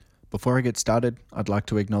Before I get started, I'd like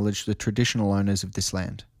to acknowledge the traditional owners of this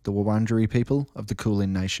land, the Wurundjeri people of the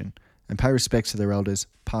Kulin Nation, and pay respects to their elders,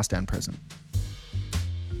 past and present.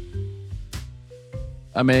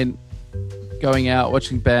 I mean, going out,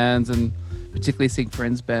 watching bands, and particularly seeing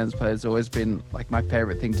friends' bands play has always been like my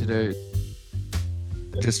favourite thing to do.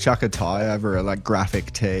 Just chuck a tie over a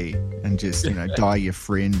graphic tee and just, dye your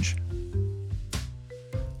fringe.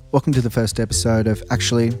 Welcome to the first episode of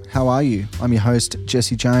Actually, How Are You? I'm your host,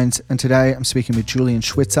 Jesse Jones, and today I'm speaking with Julian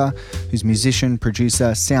Schwitzer, who's musician,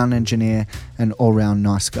 producer, sound engineer, and all-round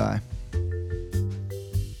nice guy.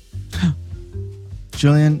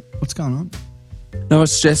 Julian, what's going on? No,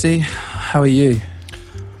 it's Jesse. How are you?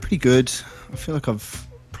 Pretty good. I feel like I've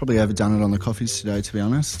probably overdone it on the coffees today, to be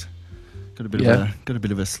honest. Got a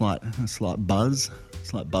bit of a slight buzz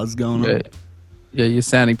going on. Yeah, you're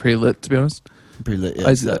sounding pretty lit, to be honest. Pretty lit. Yeah,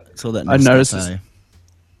 it's all that. I noticed as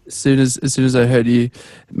soon as I heard you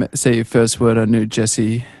say your first word, I knew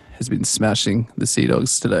Jesse has been smashing the Sea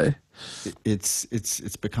Dogs today. It's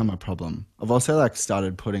become a problem. I've also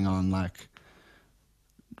started putting on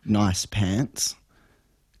nice pants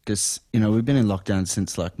because we've been in lockdown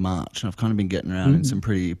since March, and I've kind of been getting around in some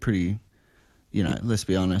pretty let's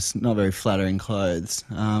be honest, not very flattering clothes.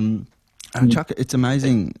 It's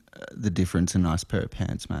amazing the difference a nice pair of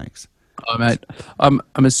pants makes. Oh, mate, I'm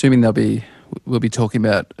assuming we'll be talking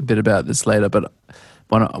a bit about this later, but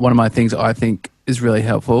one of my things I think is really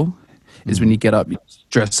helpful is when you get up, you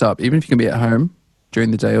dress up, even if you can be at home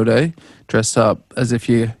during the day all day, dress up as if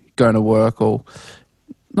you're going to work, or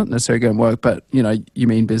not necessarily going to work, but you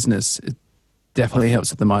mean business. It definitely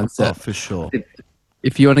helps with the mindset. Oh, for sure.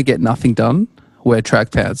 If you want to get nothing done, wear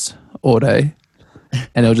track pants all day,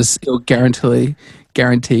 and it'll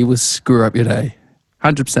guarantee will screw up your day,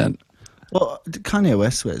 100%. Well, Kanye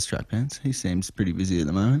West wears track pants. He seems pretty busy at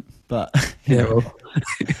the moment, but he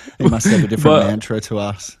must have a different mantra to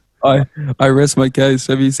us. I rest my case.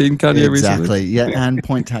 Have you seen Kanye recently? Exactly. Yeah, and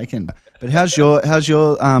point taken. But how's your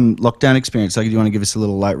lockdown experience? Do you want to give us a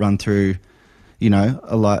little light run through,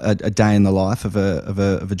 a day in the life of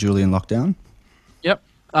a Julian lockdown? Yep.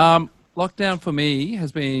 Lockdown for me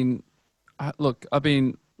has been, I've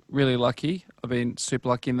been really lucky. I've been super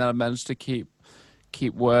lucky in that I managed to keep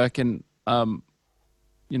work, and as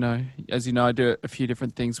you know, I do a few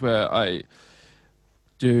different things where I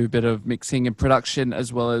do a bit of mixing and production,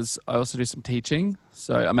 as well as I also do some teaching.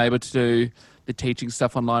 So I'm able to do the teaching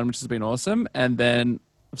stuff online, which has been awesome. And then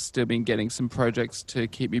I've still been getting some projects to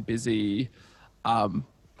keep me busy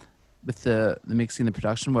with the mixing and the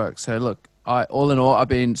production work. So look, all in all, I've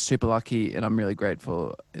been super lucky, and I'm really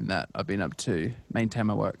grateful in that I've been able to maintain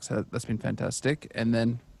my work. So that's been fantastic. And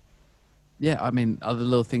then, yeah, I mean, other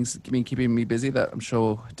little things have been keeping me busy that I'm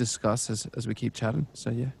sure we'll discuss as we keep chatting. So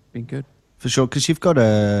yeah, been good. For sure, because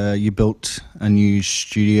you built a new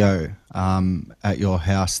studio at your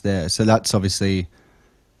house there. So that's obviously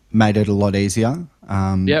made it a lot easier.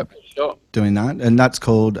 Yeah, for sure. Doing that. And that's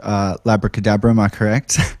called Labracadabra, am I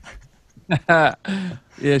correct? Yeah,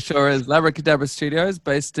 sure is. Labracadabra Studios,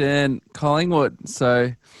 based in Collingwood.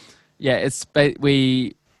 So yeah,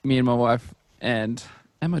 me and my wife and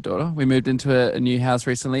my daughter, we moved into a new house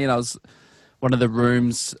recently, and I was one of the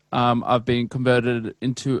rooms I've been converted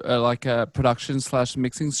into a production /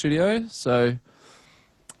 mixing studio. So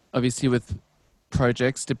obviously with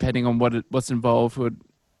projects, depending on what's involved,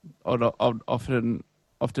 I'd often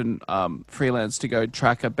freelance to go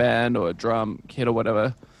track a band or a drum kit or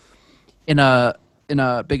whatever in a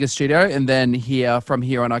bigger studio, and then from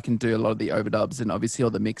here on I can do a lot of the overdubs and obviously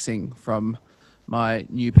all the mixing from my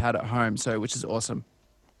new pad at home, which is awesome.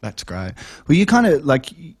 That's great. Well, you kind of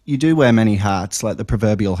you do wear many hats, like the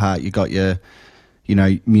proverbial hat. You got your,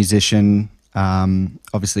 musician,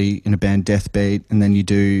 obviously in a band Deathbeat, and then you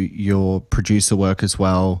do your producer work as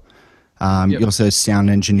well. Yep. You're also a sound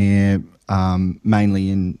engineer, mainly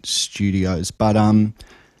in studios. But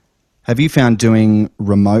have you found doing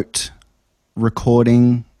remote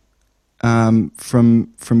recording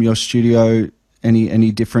from your studio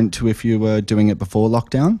any different to if you were doing it before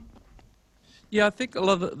lockdown? Yeah, I think a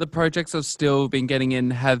lot of the projects I've still been getting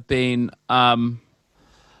in have been stuff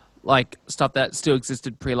that still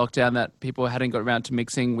existed pre-lockdown that people hadn't got around to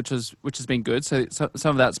mixing, which has been good. So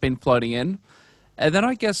some of that's been floating in. And then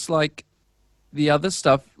I guess the other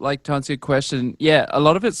stuff, to answer your question, yeah, a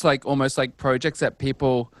lot of it's almost projects that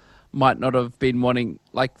people might not have been wanting,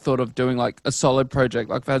 thought of doing a solid project.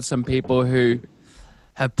 I've had some people who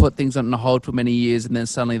have put things on hold for many years, and then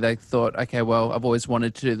suddenly they thought, okay, well, I've always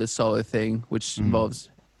wanted to do the solo thing, which involves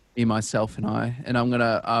me, myself, and I'm going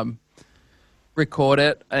to record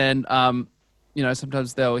it and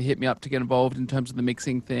sometimes they'll hit me up to get involved in terms of the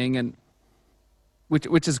mixing thing, and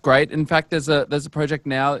which is great. In fact, there's a project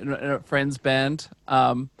now in a friend's band,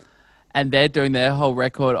 and they're doing their whole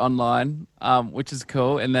record online, which is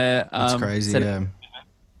cool. And they're That's crazy. Yeah.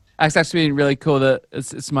 it's actually been really cool that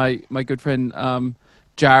it's my good friend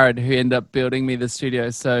Jared who ended up building me the studio.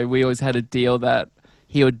 So we always had a deal that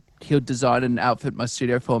he would design and outfit my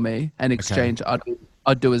studio for me, and Okay. exchange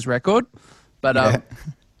I'd do his record, but Yeah.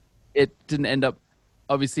 it didn't end up.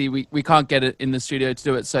 Obviously, we can't get it in the studio to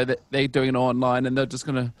do it, so that they're doing it online, and they're just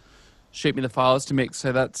gonna shoot me the files to mix.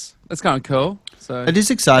 So that's kind of cool. So It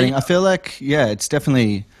is exciting. I feel like, yeah, it's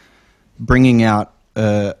definitely bringing out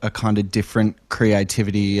a kind of different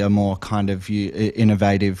creativity, a more kind of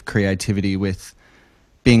innovative creativity with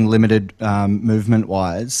being limited movement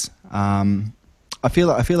wise. I feel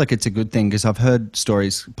like it's a good thing because I've heard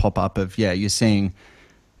stories pop up of, yeah, you're seeing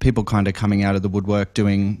people kind of coming out of the woodwork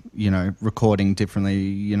doing, recording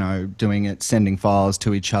differently, doing it, sending files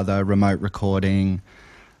to each other, remote recording,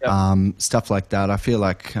 Yep. stuff like that. I feel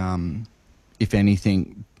like, if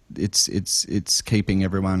anything, it's keeping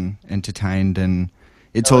everyone entertained, and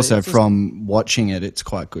it's also It's just from watching it, it's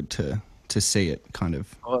quite good to see it kind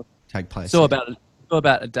of take it's place. all Yeah. about it's all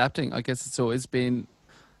about adapting. I guess it's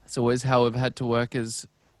always how we've had to work as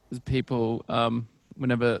people.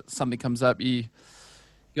 Whenever something comes up, you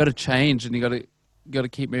got to change, and you got to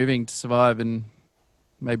keep moving to survive. And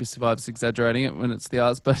maybe survive's exaggerating it when it's the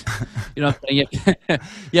arts, but you know what I'm saying?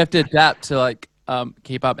 You have to adapt to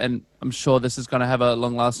keep up. And I'm sure this is going to have a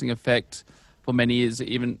long lasting effect for many years,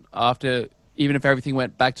 even if everything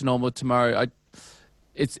went back to normal tomorrow.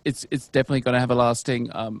 It's definitely going to have a lasting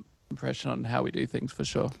impression on how we do things for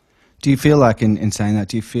sure. Do you feel like, in saying that,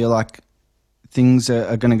 do you feel like things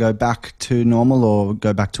are going to go back to normal or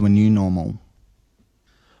go back to a new normal?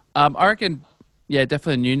 I reckon, yeah,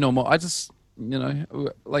 definitely a new normal. I just,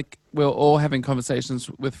 like we're all having conversations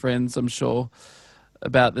with friends, I'm sure,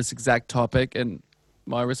 about this exact topic, and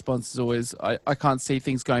my response is always, I can't see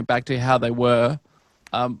things going back to how they were,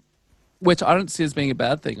 um, which I don't see as being a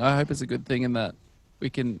bad thing. I hope it's a good thing in that we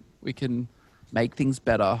can make things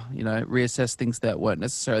better, reassess things that weren't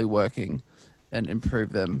necessarily working, and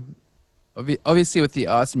improve them. Obviously, with the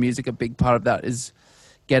arts and music, a big part of that is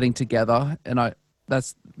getting together, and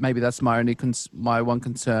that's my one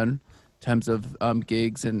concern in terms of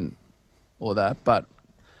gigs and all that. But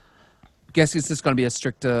I guess it's just going to be a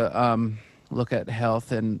stricter look at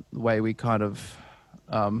health and the way we kind of,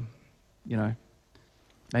 um, you know,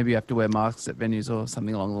 maybe you have to wear masks at venues or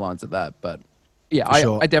something along the lines of that. But yeah, For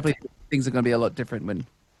sure. I definitely think things are going to be a lot different when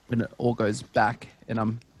it all goes back, and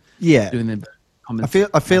I'm Yeah. doing the I comments.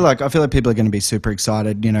 feel like people are going to be super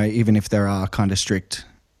excited, even if there are kind of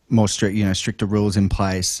more strict, stricter rules in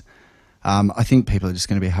place. I think people are just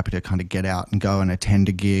going to be happy to kind of get out and go and attend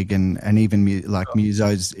a gig, and even like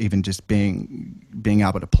musos, even just being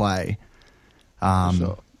able to play, For um,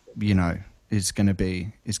 sure. you know, is going to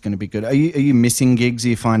be good. Are you missing gigs? Are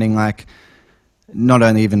you finding like not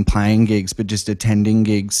only even playing gigs, but just attending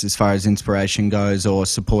gigs as far as inspiration goes, or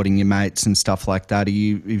supporting your mates and stuff like that? Are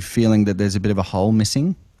you feeling that there's a bit of a hole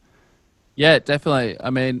missing? Yeah, definitely. I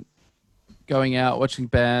mean, going out, watching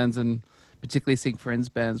bands, and particularly seeing friends'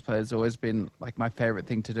 bands play has always been like my favorite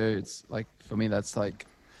thing to do. It's like for me, they're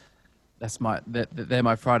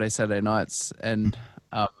my Friday, Saturday nights, and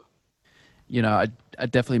um, I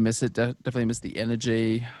definitely miss it. Definitely miss the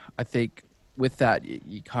energy. I think with that,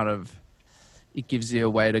 you kind of it gives you a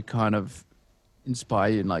way to kind of inspire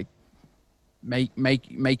you and like make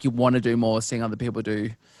you want to do more, seeing other people do,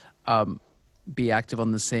 um, be active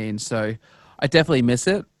on the scene. So I definitely miss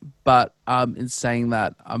it. But in saying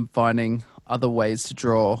that, I'm finding other ways to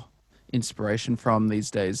draw inspiration from these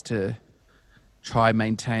days to try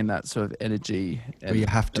maintain that sort of energy. Or you And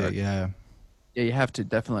have to, yeah. yeah, you have to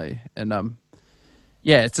definitely. And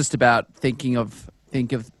yeah, it's just about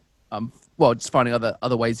well, just finding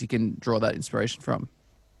other ways you can draw that inspiration from.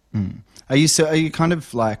 Are you kind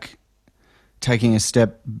of like taking a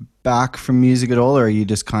step back from music at all, or are you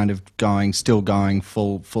just kind of still going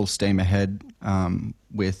full steam ahead,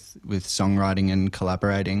 with songwriting and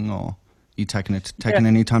collaborating, or you Yeah, taking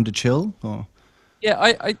any time to chill? Or yeah.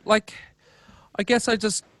 I like. I guess I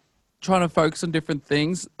just trying to focus on different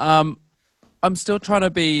things. I'm still trying to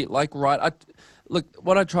be like right. Look,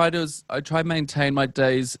 what I try to do is I try to maintain my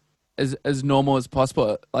days as normal as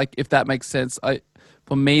possible. Like if that makes sense.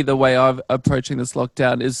 For me, the way I'm approaching this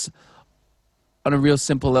lockdown is on a real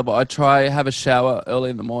simple level. I try have a shower early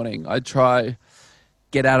in the morning. I try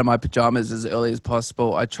get out of my pajamas as early as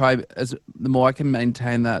possible. I try as the more I can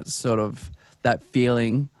maintain that sort of that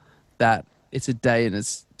feeling that it's a day and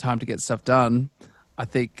it's time to get stuff done, I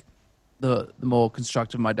think the more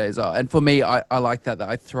constructive my days are. And for me, I like that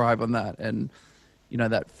I thrive on that, and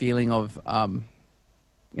that feeling of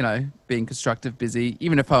being constructive, busy,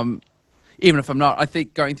 even if I'm not. I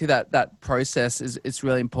think going through that process is it's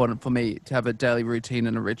really important for me to have a daily routine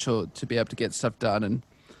and a ritual to be able to get stuff done. And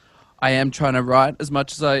I am trying to write as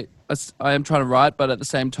much as I am trying to write, but at the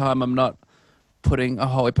same time, I'm not putting a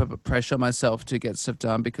whole heap of pressure on myself to get stuff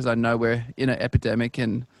done, because I know we're in an epidemic,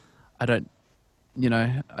 and I don't,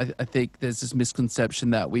 I think there's this misconception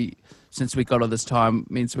that since we got all this time,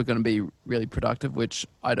 means we're going to be really productive, which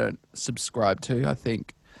I don't subscribe to. I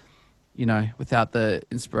think, without the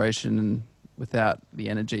inspiration and without the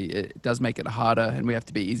energy, it does make it harder, and we have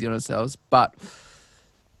to be easy on ourselves. But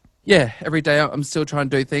yeah, every day I'm still trying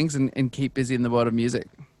to do things and keep busy in the world of music.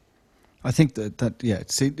 I think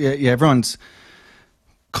everyone's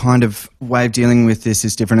kind of way of dealing with this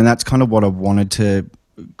is different, and that's kind of what I wanted to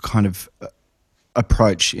kind of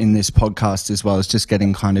approach in this podcast as well, as just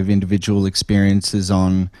getting kind of individual experiences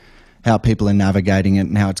on how people are navigating it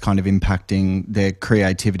and how it's kind of impacting their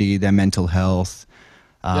creativity, their mental health,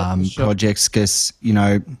 Sure. projects. Because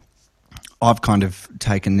I've kind of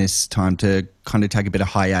taken this time to kind of take a bit of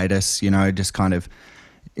hiatus, just kind of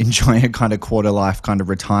enjoy a kind of quarter life kind of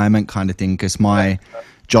retirement kind of thing, because my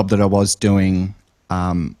job that I was doing,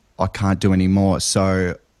 I can't do anymore.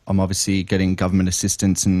 So I'm obviously getting government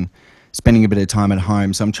assistance and spending a bit of time at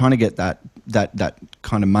home. So I'm trying to get that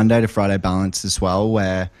kind of Monday to Friday balance as well,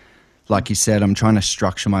 where, like you said, I'm trying to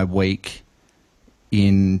structure my week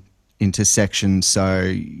into sections.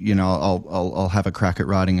 So, I'll have a crack at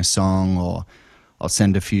writing a song, or I'll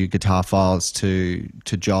send a few guitar files to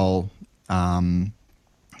Joel,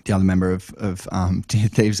 the other member of Dear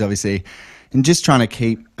Thieves, obviously, and just trying to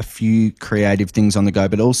keep a few creative things on the go,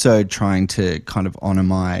 but also trying to kind of honor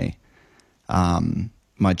my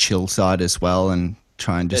my chill side as well, and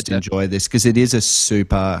try and just enjoy this, because it is a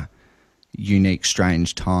super unique,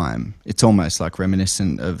 strange time. It's almost like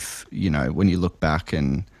reminiscent of, when you look back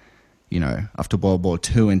and, after World War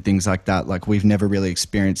II and things like that, like we've never really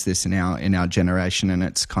experienced this in our generation, and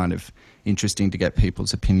it's kind of interesting to get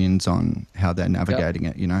people's opinions on how they're navigating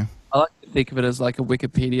it, I like to think of it as like a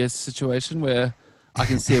Wikipedia situation, where I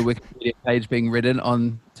can see a Wikipedia page being written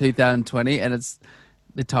on 2020, and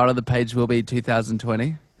the title of the page will be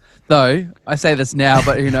 2020. Though I say this now,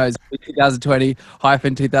 but who knows?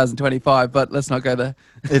 2020-2025. But let's not go there.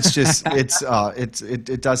 It's just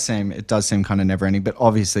it does seem kind of never ending, but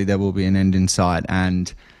obviously there will be an end in sight,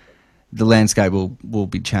 and the landscape will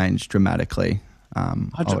be changed dramatically. I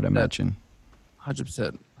would imagine.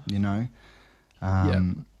 100%.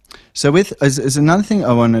 So as another thing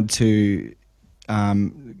I wanted to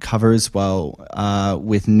cover as well,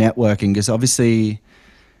 with networking, because obviously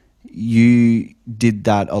you did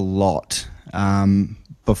that a lot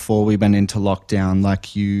before we went into lockdown.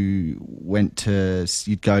 Like you'd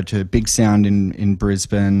go to Big Sound in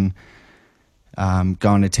Brisbane,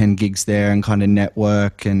 go and attend gigs there and kind of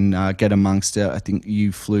network and get amongst it. I think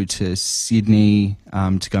you flew to Sydney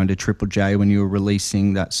to go into Triple J when you were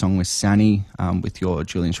releasing that song with Sani, with your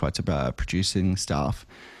Julian Schweitzer producing staff.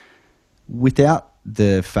 Without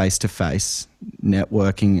the face-to-face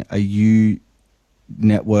networking, are you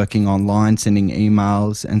networking online, sending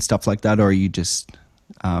emails and stuff like that, or are you just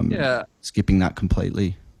skipping that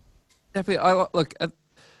completely? Definitely.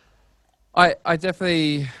 I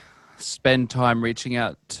definitely spend time reaching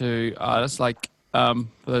out to artists. Like, for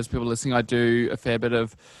those people listening, I do a fair bit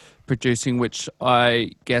of producing, which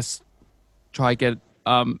I guess try get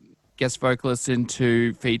guest vocalists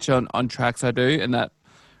into feature on tracks I do, and that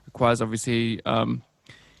requires obviously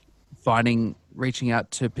reaching out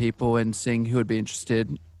to people and seeing who would be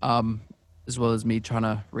interested, as well as me trying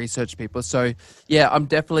to research people. So yeah, I'm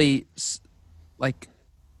definitely like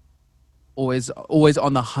always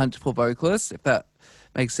on the hunt for vocalists, if that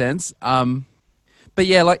makes sense. But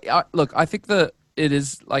yeah, I think that it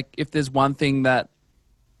is like, if there's one thing that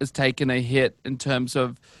has taken a hit in terms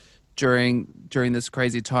of during this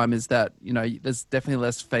crazy time, is that there's definitely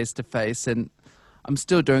less face to face, and I'm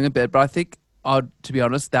still doing a bit, but I think to be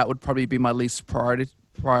honest, that would probably be my least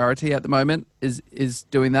priority at the moment, is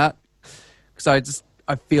doing that, because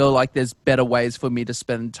I feel like there's better ways for me to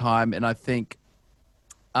spend time, and I think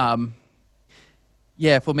for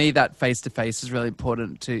me that face to face is really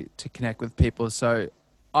important to connect with people. So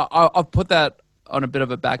I've put that on a bit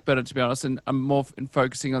of a back burner, to be honest, and I'm more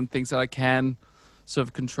focusing on things that I can sort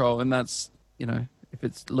of control, and that's if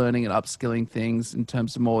it's learning and upskilling things in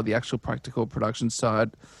terms of more the actual practical production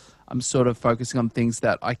side, I'm sort of focusing on things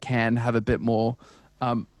that I can have a bit more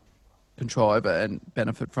control over and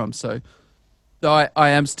benefit from. So though I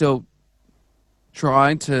am still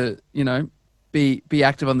trying to, be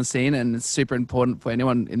active on the scene, and it's super important for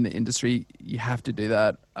anyone in the industry. You have to do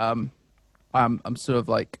that. I'm sort of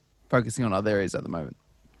like focusing on other areas at the moment.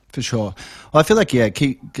 For sure. Well, I feel like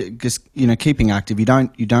just keeping active. You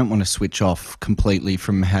don't want to switch off completely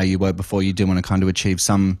from how you were before. You do want to kind of achieve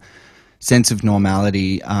some sense of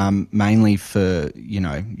normality, mainly for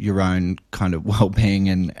your own kind of well-being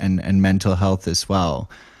and mental health as well.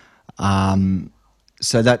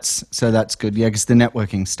 So that's good. Yeah, because the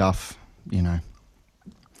networking stuff,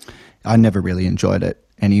 I never really enjoyed it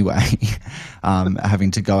anyway.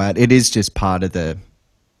 Having to go out, it is just part of the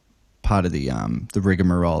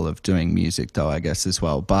rigmarole of doing music, though, I guess, as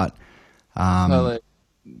well. But Totally.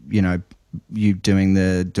 you doing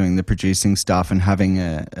the producing stuff and having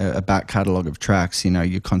a back catalogue of tracks,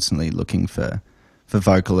 you're constantly looking for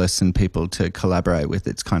vocalists and people to collaborate with.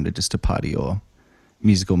 It's kind of just a part of your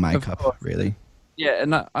musical makeup, really. Yeah,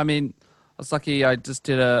 and I mean, I was lucky. I just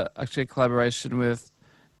did actually a collaboration with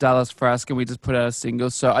Dallas Frask, and we just put out a single.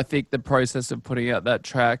 So I think the process of putting out that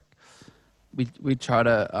track, we try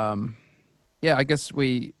to, yeah, I guess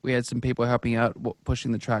we had some people helping out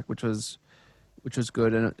pushing the track, which was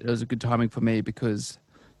good, and it was a good timing for me because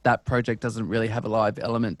that project doesn't really have a live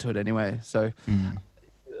element to it anyway. So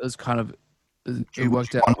it was kind of it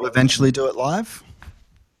worked out. Want to eventually do it live?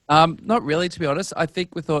 Not really, to be honest. I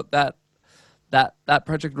think we thought that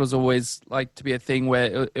project was always like to be a thing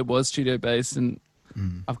where it was studio based, and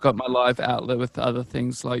I've got my live outlet with other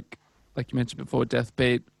things like you mentioned before, Death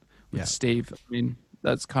Beat with Steve. I mean,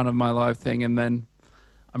 that's kind of my live thing, and then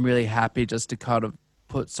I'm really happy just to kind of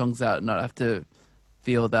put songs out and not have to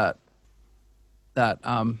feel that that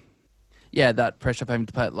pressure of having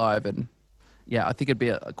to play it live. And yeah, I think it'd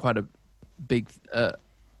be quite a big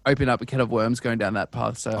open up a can of worms going down that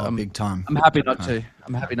path. So big time. I'm happy not to.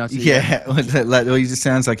 I'm happy not to. Yeah, well, it just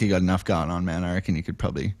sounds like you got enough going on, man. I reckon you could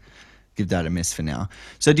probably give that a miss for now.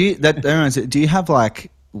 So do you have,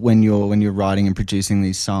 like, when you're writing and producing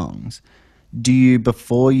these songs, do you,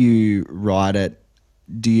 before you write it,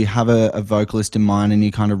 do you have a vocalist in mind and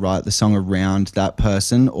you kind of write the song around that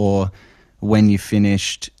person, or when you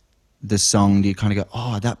finished the song do you kind of go,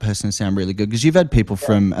 oh, that person sound really good? Because you've had people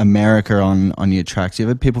from America on your tracks, you've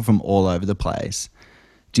had people from all over the place.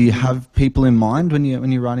 Do you have people in mind when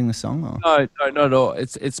you're writing the song? Or? No, not at all.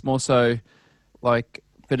 It's more so like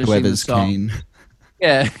finishing whoever's the song. Keen.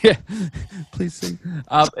 Yeah. Please sing.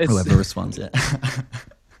 Whoever responds, yeah.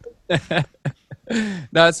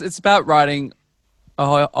 No, it's about writing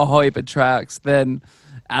a whole heap of tracks. Then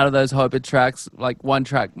out of those whole heap of tracks, like one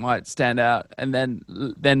track might stand out, and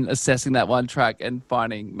then assessing that one track and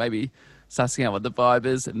finding, maybe sussing out what the vibe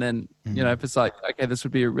is, and then if it's like, okay, this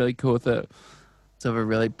would be a really cool with a sort of a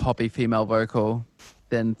really poppy female vocal,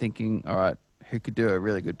 then thinking, all right, who could do a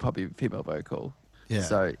really good poppy female vocal? Yeah.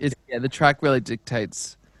 So the track really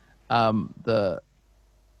dictates the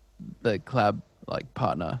collab like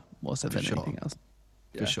partner more so than anything else.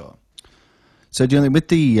 For sure. So dealing with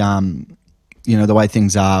the the way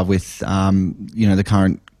things are with the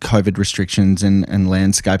current COVID restrictions and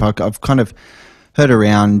landscape, I've kind of heard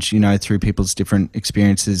around through people's different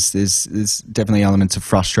experiences. There's definitely elements of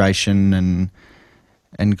frustration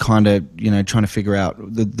and kind of trying to figure out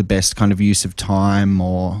the best kind of use of time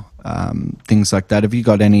or things like that. Have you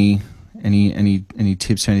got any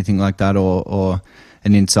tips or anything like that, or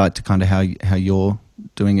an insight to kind of how you're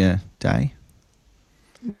doing a day?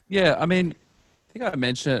 Yeah, I mean, I think I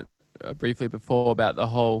mentioned it briefly before about the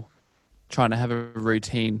whole trying to have a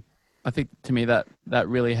routine. I think to me that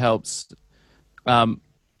really helps. I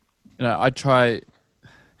try.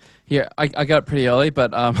 Yeah, I got up pretty early,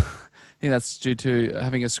 but I think that's due to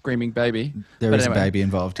having a screaming baby. There is a baby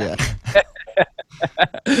involved, yeah.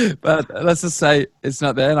 But let's just say it's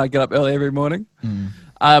not there, and I get up early every morning.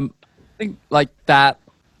 I think like that,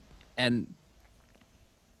 and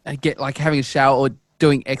I get like having a shower or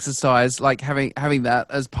doing exercise, like having that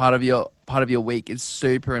as part of your week is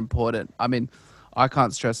super important. I mean, I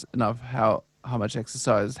can't stress enough how much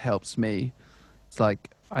exercise helps me. It's like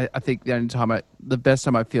I think the best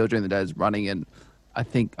time I feel during the day is running, and I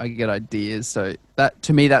think I get ideas. So that,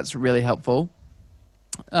 to me, that's really helpful.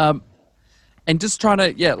 And just trying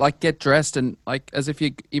to get dressed and like as if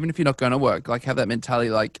even if you're not going to work, like have that mentality,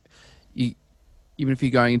 like even if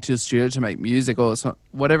you're going into the studio to make music or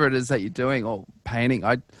whatever it is that you're doing or painting,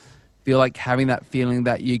 I feel like having that feeling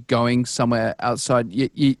that you're going somewhere outside,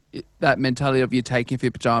 that mentality of you're taking off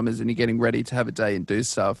your pajamas and you're getting ready to have a day and do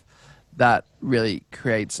stuff, that really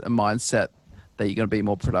creates a mindset that you're going to be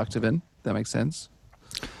more productive in. That makes sense.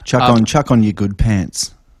 Chuck on your good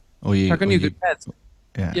pants. Chuck on your good pants.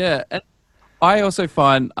 Yeah. Yeah. And I also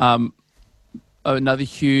find another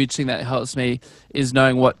huge thing that helps me is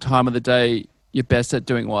knowing what time of the day you're best at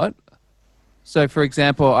doing what. So, for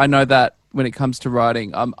example, I know that when it comes to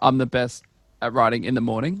writing, I'm the best at writing in the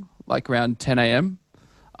morning, like around 10 a.m.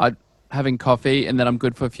 I having coffee, and then I'm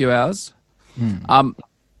good for a few hours. Um,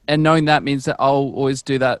 and knowing that means that I'll always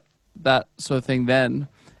do that sort of thing then.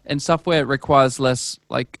 And stuff where it requires less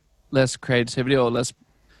creativity or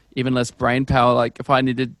even less brain power. Like if I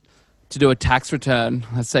needed to do a tax return,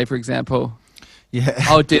 let's say for example, Yeah,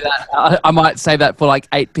 I'll do that. I might save that for like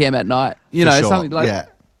 8 p.m. at night. You for know, sure. something like Yeah,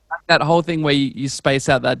 that whole thing where you space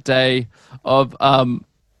out that day of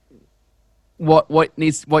what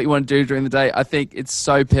you want to do during the day. I think it's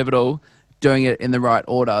so pivotal doing it in the right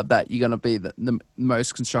order that you're going to be the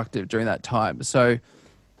most constructive during that time. So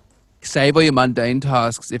save all your mundane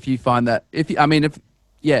tasks if you find that if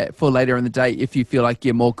yeah, for later in the day, if you feel like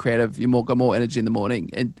you're more creative, got more energy in the morning,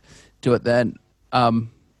 and do it then.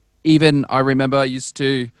 Even I remember I used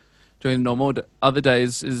to doing normal other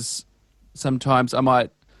days is sometimes I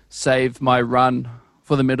might save my run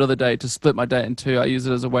for the middle of the day to split my day in two. I use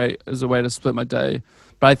it as a way to split my day.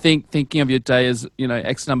 But I think thinking of your day as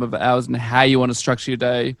X number of hours and how you want to structure your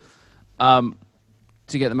day to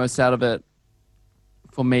get the most out of it.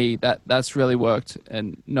 For me, that's really worked,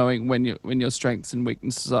 and knowing when your strengths and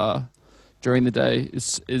weaknesses are during the day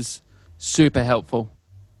is super helpful.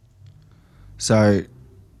 so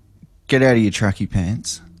get out of your tracky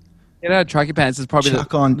pants, Tracky pants is probably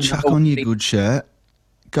chuck on your good shirt,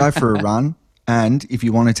 go for a run, and if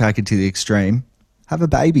you want to take it to the extreme, have a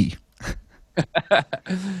baby.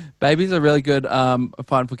 Babies are really good.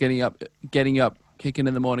 Fun for getting up, kicking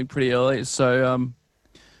in the morning pretty early. So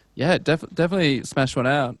yeah, definitely smash one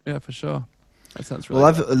out. Yeah, for sure. That sounds really.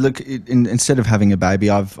 Well, good. instead of having a baby,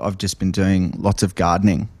 I've just been doing lots of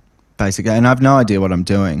gardening, basically, and I've no idea what I'm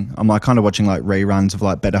doing. I'm like kind of watching like reruns of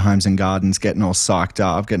like Better Homes and Gardens, getting all psyched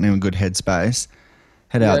up, getting in a good headspace.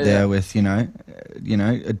 Head out there with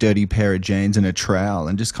a dirty pair of jeans and a trowel,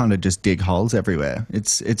 and just kind of just dig holes everywhere.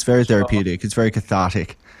 It's very therapeutic. It's very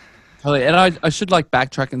cathartic. Totally. And I should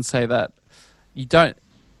backtrack and say that you don't.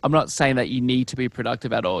 I'm not saying that you need to be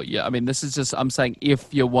productive at all. Yeah, I mean this is just I'm saying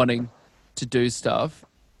if you're wanting to do stuff,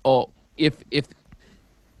 or if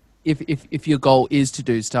your goal is to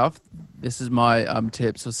do stuff, this is my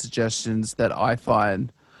tips or suggestions that I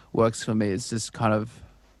find works for me. It's just kind of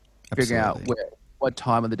figuring out what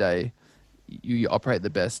time of the day you operate the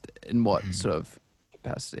best in what sort of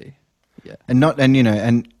capacity. Yeah, and not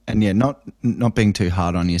being too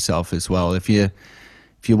hard on yourself as well. If you're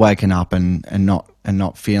waking up and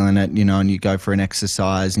not feeling it, and you go for an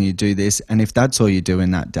exercise and you do this, and if that's all you do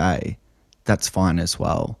in that day, that's fine as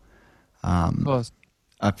well. of course.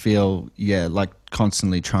 I feel like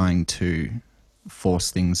constantly trying to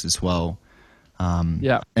force things as well.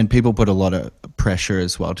 And people put a lot of pressure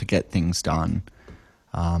as well to get things done.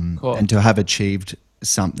 Cool. And to have achieved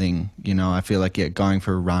something, I feel like going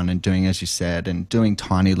for a run and doing as you said and doing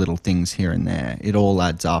tiny little things here and there, it all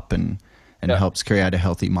adds up and helps create a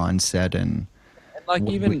healthy mindset and like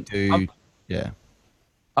what even we do.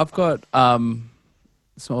 I've got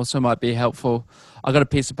this also might be helpful. I got a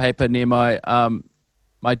piece of paper near my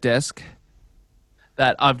my desk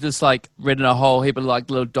that I've just written a whole heap of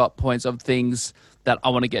little dot points of things that I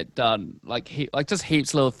want to get done, just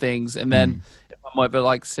heaps of little things. And then if I'm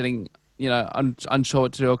over sitting, unsure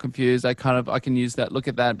what to do or confused, I can use that, look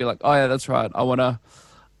at that and be like, oh yeah, that's right. I wanna,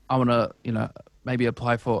 maybe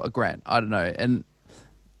apply for a grant. I don't know. And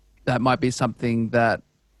that might be something that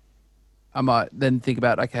I might then think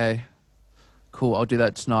about, okay, cool, I'll do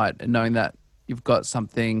that tonight. And knowing that you've got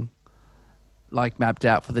something mapped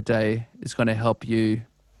out for the day is going to help you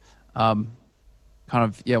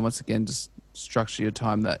once again, just structure your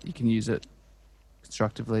time that you can use it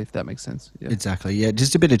constructively, if that makes sense. Yeah. Exactly. Yeah.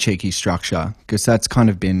 Just a bit of cheeky structure, because that's kind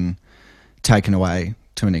of been taken away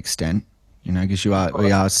to an extent, because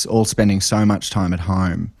we are all spending so much time at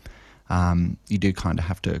home. You do kind of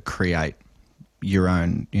have to create your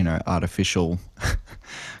own, artificial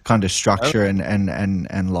kind of structure and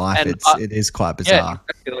life. And, it is quite bizarre.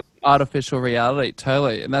 Yeah, exactly. Artificial reality,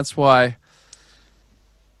 totally. And that's why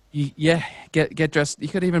get dressed. You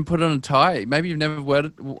could even put on a tie. Maybe you've never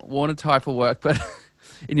worn a tie for work, but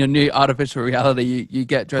in your new artificial reality, you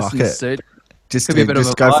get dressed in a suit. Just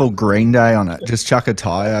go full Green Day on it. Just chuck a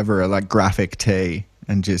tie over a graphic tee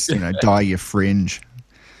and just dye your fringe.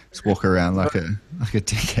 Just walk around like a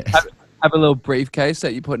dickhead. Have a little briefcase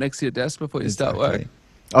that you put next to your desk before you start work.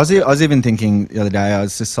 I was even thinking the other day. I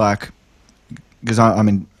was just because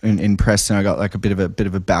I'm in Preston. I got a bit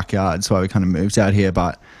of a backyard, so we kind of moved out here.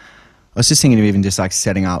 But I was just thinking of even just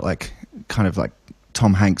setting up kind of like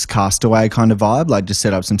Tom Hanks Castaway kind of vibe. Like just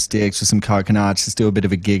set up some sticks with some coconuts, just do a bit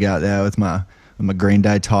of a gig out there with my Green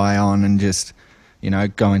Day tie on, and just, you know,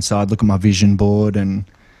 go inside, look at my vision board, and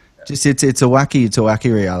just it's a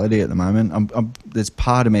wacky reality at the moment. There's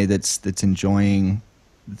part of me that's enjoying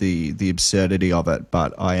the absurdity of it,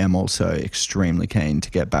 but I am also extremely keen to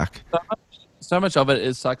get back. So much of it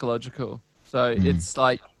is psychological. So it's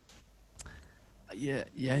like, yeah,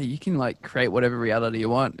 you can like create whatever reality you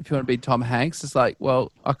want. If you want to be Tom Hanks, it's like,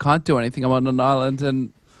 well, I can't do anything. I'm on an island,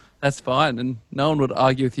 and that's fine. And no one would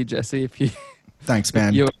argue with you, Jesse, if you. Thanks,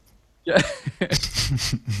 man. Yeah.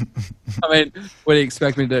 I mean, what do you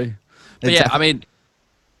expect me to do? But yeah, I mean,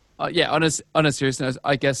 on a serious note,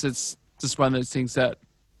 I guess it's just one of those things that,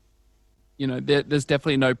 you know, there's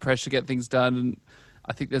definitely no pressure to get things done, and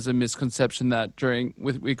I think there's a misconception that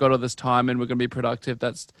we got all this time and we're going to be productive.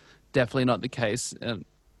 That's definitely not the case, and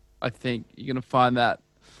I think you're going to find that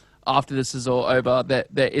after this is all over, that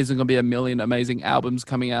there isn't going to be a million amazing albums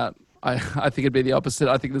coming out. I think it'd be the opposite.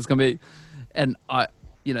 I think there's going to be, and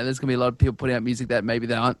there's going to be a lot of people putting out music that maybe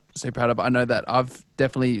they aren't so proud of. I know that I've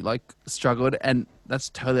definitely like struggled, and that's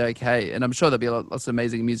totally okay. And I'm sure there'll be lots of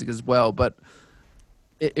amazing music as well. But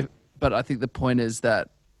but I think the point is that,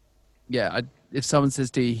 if someone says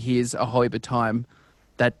to you, here's a whole heap of time,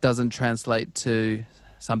 that doesn't translate to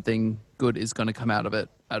something good is going to come out of it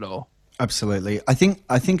at all. Absolutely. I think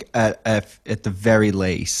at the very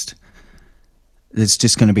least, there's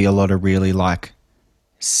just going to be a lot of really like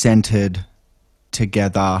centered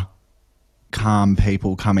together, calm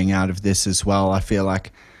people coming out of this as well. I feel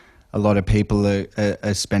like a lot of people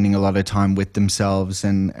are spending a lot of time with themselves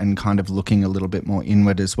and kind of looking a little bit more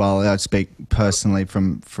inward as well. I speak personally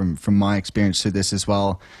from my experience through this as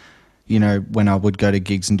well. You know, when I would go to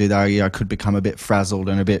gigs and do that, I could become a bit frazzled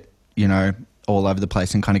and a bit, you know, all over the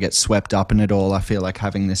place and kind of get swept up in it all. I feel like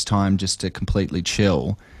having this time just to completely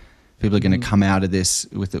chill, people are going to come out of this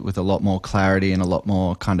with a lot more clarity and a lot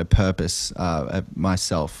more kind of purpose.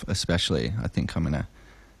 Myself especially, I think I'm going to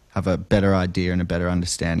have a better idea and a better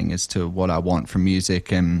understanding as to what I want from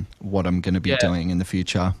music and what I'm going to be doing in the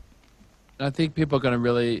future. I think people are going to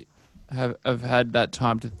really have had that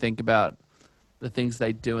time to think about the things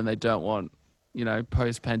they do and they don't want, you know,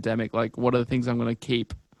 post-pandemic. Like, what are the things I'm going to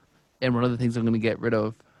keep and what are the things I'm going to get rid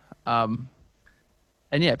of? And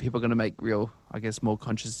yeah, people are going to make real, I guess, more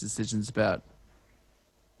conscious decisions about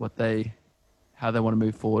how they want to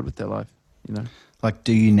move forward with their life, you know? Like,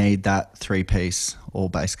 do you need that 3-piece all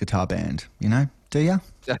bass guitar band? You know, do you?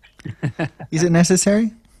 Is it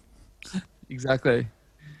necessary? Exactly.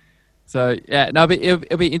 So yeah, no, but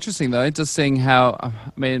it'll be interesting though, just seeing how. I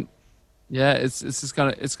mean, yeah, it's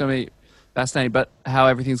going to be fascinating, but how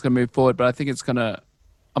everything's going to move forward. But I think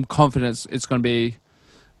I'm confident it's going to be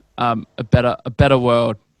a better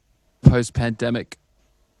world post pandemic.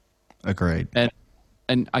 Agreed.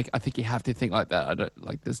 And I think you have to think like that.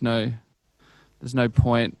 There's no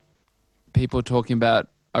point people talking about,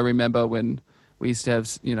 I remember when we used to have,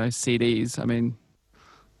 you know, CDs. I mean,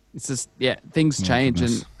 it's just, things change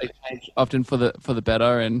and they change often for the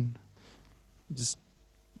better, and just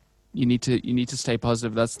you need to stay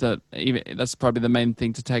positive. That's probably the main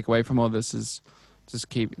thing to take away from all this, is just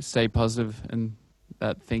stay positive, and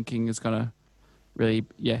that thinking is going to really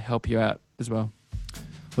help you out as well.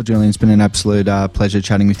 Well, Julian, it's been an absolute pleasure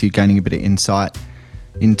chatting with you, gaining a bit of insight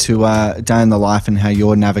into a day in the life and how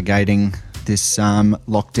you're navigating this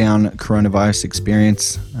lockdown coronavirus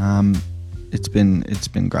experience. It's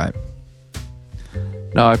been great.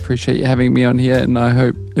 No, I appreciate you having me on here, and I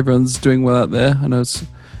hope everyone's doing well out there. I know it's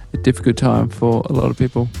a difficult time for a lot of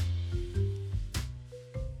people.